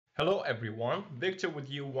Hello everyone, Victor with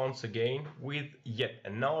you once again with yet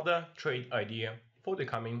another trade idea for the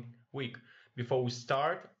coming week. Before we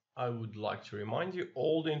start, I would like to remind you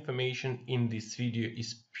all the information in this video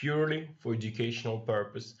is purely for educational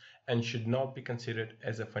purpose and should not be considered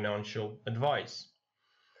as a financial advice.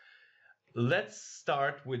 Let's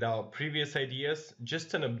start with our previous ideas,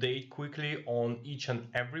 just an update quickly on each and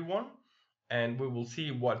every one, and we will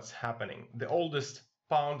see what's happening. The oldest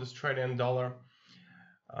pound Australian dollar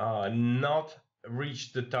not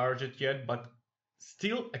reached the target yet, but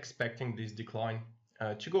still expecting this decline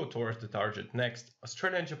to go towards the target. Next,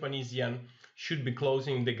 Australian Japanese yen should be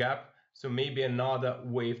closing the gap, so maybe another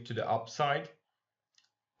wave to the upside.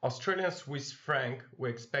 Australian Swiss franc, we're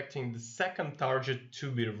expecting the second target to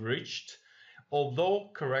be reached,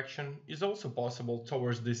 although correction is also possible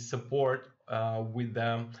towards this support with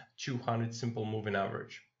the 200 simple moving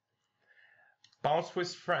average. Pound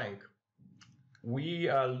Swiss franc, we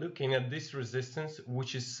are looking at this resistance,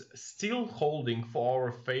 which is still holding for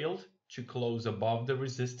our failed to close above the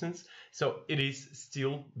resistance. So it is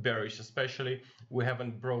still bearish, especially we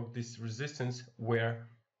haven't broke this resistance where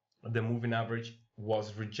the moving average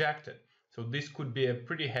was rejected. So this could be a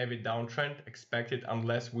pretty heavy downtrend expected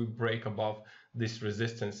unless we break above this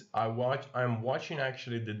resistance. I'm watching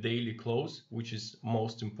actually the daily close, which is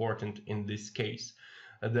most important in this case.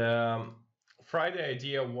 The Friday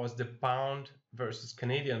idea was the pound versus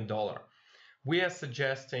Canadian dollar. We are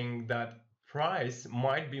suggesting that price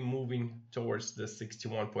might be moving towards the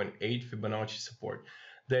 61.8 Fibonacci support.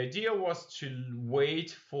 The idea was to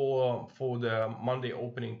wait for the Monday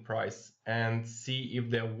opening price and see if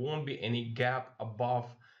there won't be any gap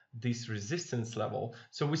above this resistance level.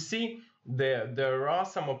 So we see there are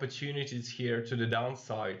some opportunities here to the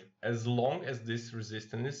downside as long as this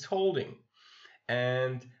resistance is holding.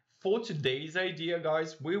 And for today's idea,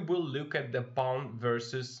 guys, we will look at the pound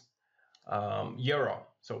versus euro.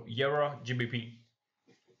 So EURGBP.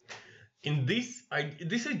 In this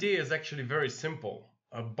idea is actually very simple,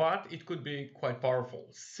 but it could be quite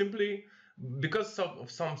powerful. Simply because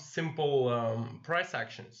of some simple price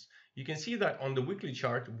actions. You can see that on the weekly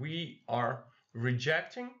chart we are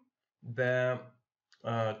rejecting the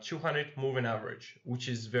 200 moving average, which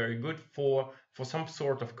is very good for some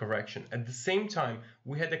sort of correction. At the same time,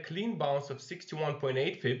 we had a clean bounce of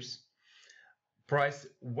 61.8 Fibs. Price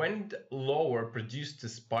went lower, produced a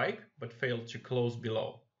spike, but failed to close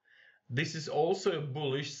below. This is also a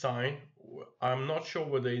bullish sign. I'm not sure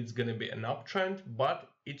whether it's going to be an uptrend, but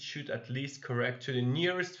it should at least correct to the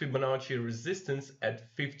nearest Fibonacci resistance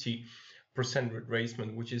at 50%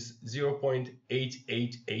 retracement, which is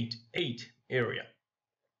 0.8888 area.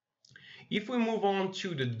 If we move on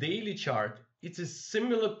to the daily chart, it's a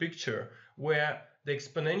similar picture where the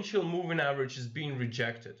exponential moving average is being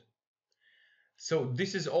rejected. So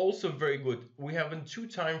this is also very good. We have in 2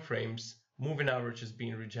 time frames moving average is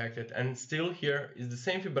being rejected, and still here is the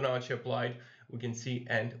same Fibonacci applied, we can see,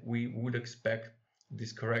 and we would expect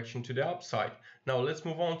this correction to the upside. Now let's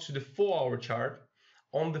move on to the 4-hour chart.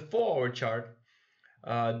 On the 4-hour chart,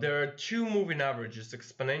 there are 2 moving averages,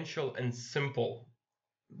 exponential and simple.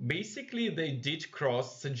 Basically, they did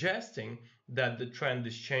cross, suggesting that the trend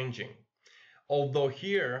is changing. Although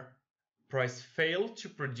here, price failed to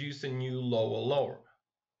produce a new lower low.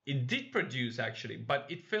 It did produce actually, but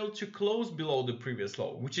it failed to close below the previous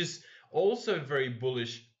low, which is also a very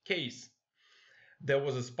bullish case. There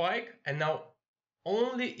was a spike, and now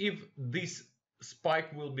only if this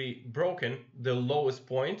spike will be broken, the lowest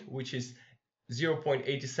point, which is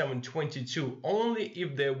 0.8722, only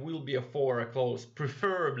if there will be a 4-hour close,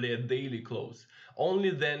 preferably a daily close, only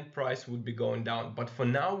then price would be going down. But for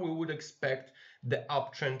now, we would expect the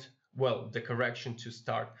uptrend, well, the correction to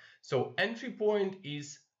start. So entry point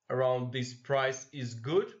is around this price is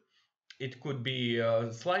good. It could be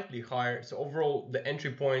slightly higher. So overall, the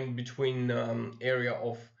entry point between area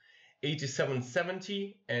of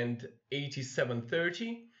 87.70 and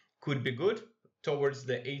 87.30 could be good towards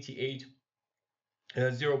the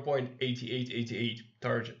 0.8888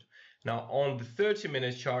 target. Now on the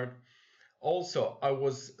 30-minute chart, also I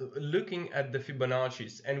was looking at the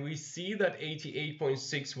Fibonacci's, and we see that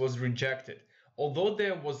 88.6 was rejected, although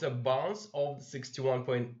there was a bounce of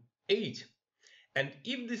 61.8. And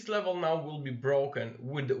if this level now will be broken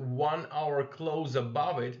with 1-hour close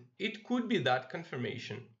above it, it could be that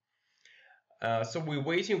confirmation. So we're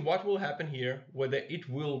waiting what will happen here, whether it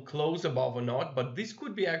will close above or not, but this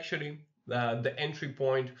could be actually the entry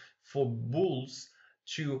point for bulls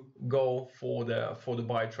to go for the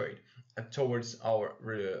buy trade towards our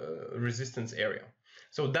resistance area.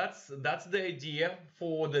 So that's the idea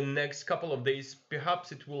for the next couple of days.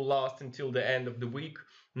 Perhaps it will last until the end of the week,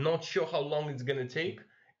 Not sure how long it's gonna take.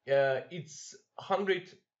 It's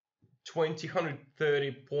 120,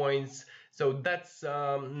 130 points, so that's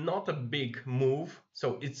not a big move.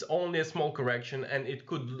 So it's only a small correction, and it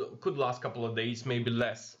could last a couple of days, maybe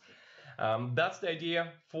less. That's the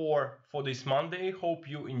idea for this Monday. Hope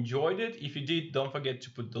you enjoyed it. If you did, don't forget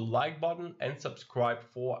to put the like button and subscribe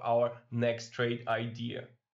for our next trade idea.